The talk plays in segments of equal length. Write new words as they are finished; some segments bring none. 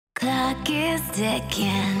Clock is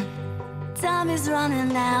ticking. Time is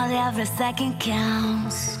running out, every second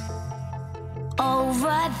counts.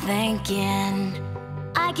 Overthinking.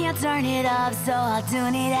 I can't turn it up, so I'll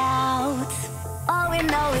tune it out. All we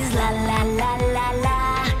know is la la la la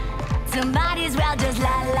la. Somebody's well just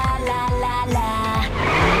la la la la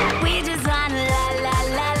la. We just wanna la la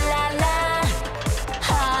la la la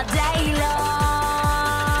all day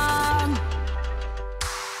long.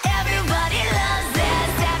 Everybody loves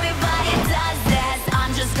this, everybody does this.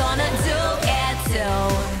 I'm just gonna do it too.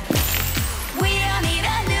 We don't need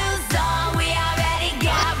a new song, we already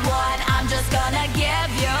got one. I'm just gonna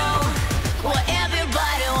give you what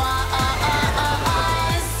everybody wants.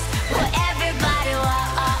 What everybody wants.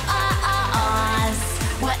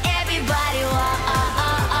 What everybody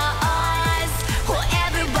wants. What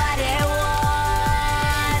everybody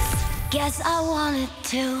wants. Guess I wanted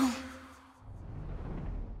to.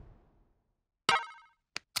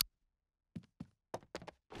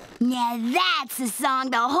 Now that's a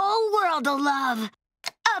song the whole world will love.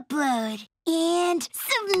 Upload and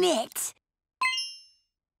submit.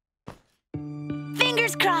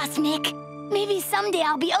 Fingers crossed, Nick. Maybe someday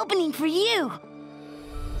I'll be opening for you.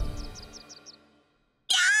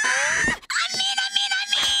 I'm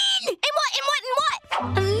in! In what?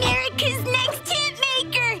 America's Next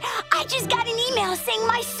Hitmaker! I just got an email saying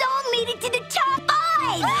my song made it to the top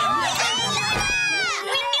 5!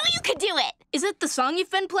 We knew you could do it! Is it the song you've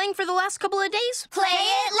been playing for the last couple of days? Play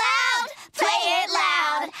it loud! Play it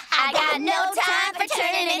loud! I got no time for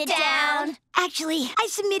turning it down! Actually, I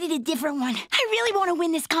submitted a different one. I really want to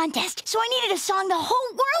win this contest, so I needed a song the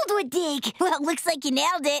whole world would dig. Well, looks like you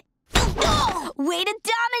nailed it. Oh, way to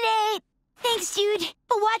dominate! Thanks, dude.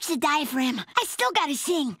 But watch the diaphragm. I still gotta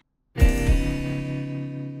sing.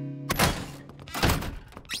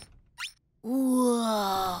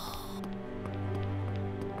 Whoa.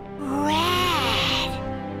 Rad.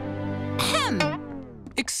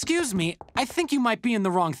 Excuse me, I think you might be in the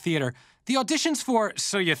wrong theater. The auditions for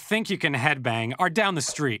So You Think You Can Headbang are down the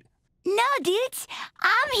street. No, dudes.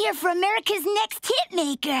 I'm here for America's Next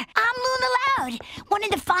Hitmaker. I'm Luna Loud, one of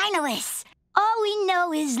the finalists. All we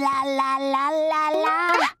know is la la la la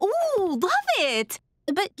la. Ooh, love it!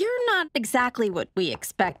 But you're not exactly what we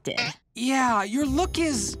expected. Yeah, your look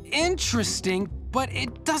is interesting, but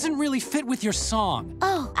it doesn't really fit with your song.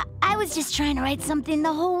 Oh, I was just trying to write something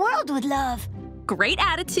the whole world would love. Great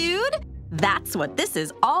attitude! That's what this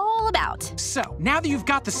is all about. So, now that you've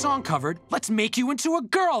got the song covered, let's make you into a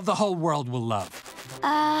girl the whole world will love.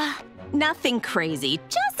 Nothing crazy,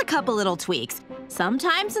 just a couple little tweaks.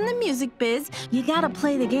 Sometimes in the music biz, you gotta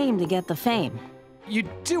play the game to get the fame. You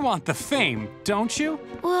do want the fame, don't you?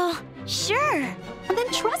 Well, sure. And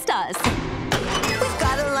then trust us. We've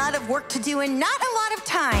got a lot of work to do and not a lot of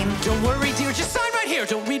time. Don't worry, dear, just sign right here.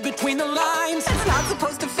 Don't read between the lines. It's not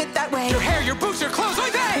supposed to fit that way. Your hair, your boots, your clothes,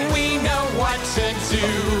 like that. We know what to do.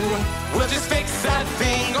 We'll just fix a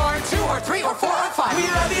thing or 2 or 3 or 4 or 5. We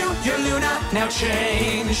love you, you're Luna, now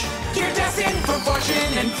change. You're destined for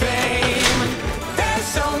fortune and fame. There's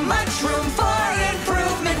so much room for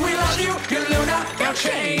improvement. We love you, you're Luna, now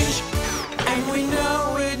change. And we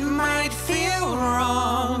know it might feel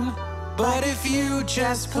wrong, but if you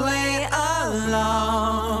just play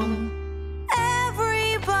along,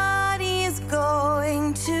 everybody's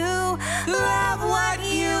going to love what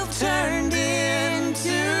you've turned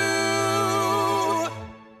into.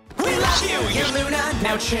 We love you, you're Luna,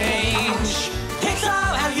 now change. It's all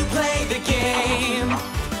how you play the game.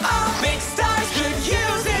 All big stars could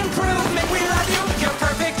use improvement. We love you, you're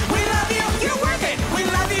perfect. We love you, you're worth it. We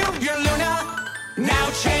love you, you're Luna, now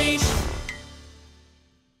change.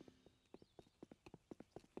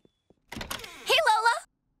 Hey, Lola.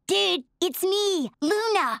 Dude, it's me,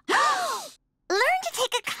 Luna. Learn to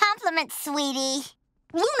take a compliment, sweetie.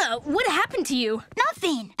 Luna, what happened to you?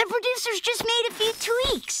 Nothing. The producers just made a few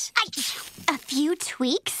tweaks. A few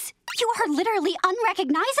tweaks? You are literally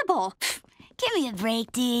unrecognizable. Give me a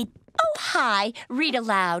break, dude. Oh, hi. Read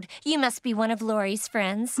aloud. You must be one of Lori's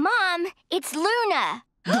friends. Mom, it's Luna.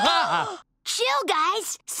 Chill,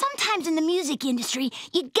 guys. Sometimes in the music industry,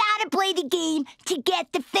 you gotta play the game to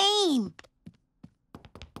get the fame.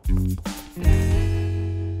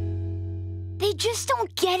 They just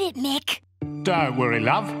don't get it, Mick. Don't worry,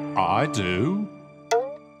 love. I do.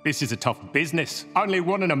 This is a tough business. Only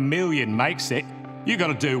 1 in a million makes it. You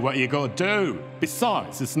gotta do what you gotta do.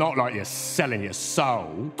 Besides, it's not like you're selling your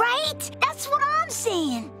soul. Right? That's what I'm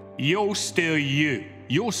saying. You're still you.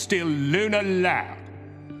 You're still Luna Loud.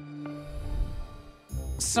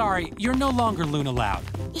 Sorry, you're no longer Luna Loud.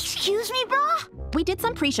 Excuse me, brah? We did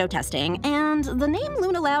some pre-show testing, and the name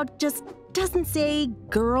Luna Loud just doesn't say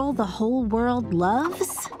girl the whole world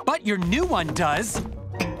loves. But your new one does.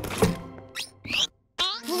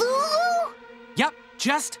 Lulu? Yep,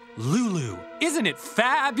 just Lulu. Isn't it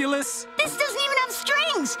fabulous? This doesn't even have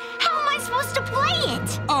strings. How am I supposed to play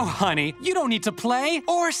it? Oh, honey, you don't need to play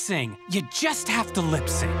or sing. You just have to lip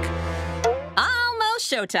sync.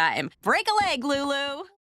 Almost showtime. Break a leg, Lulu.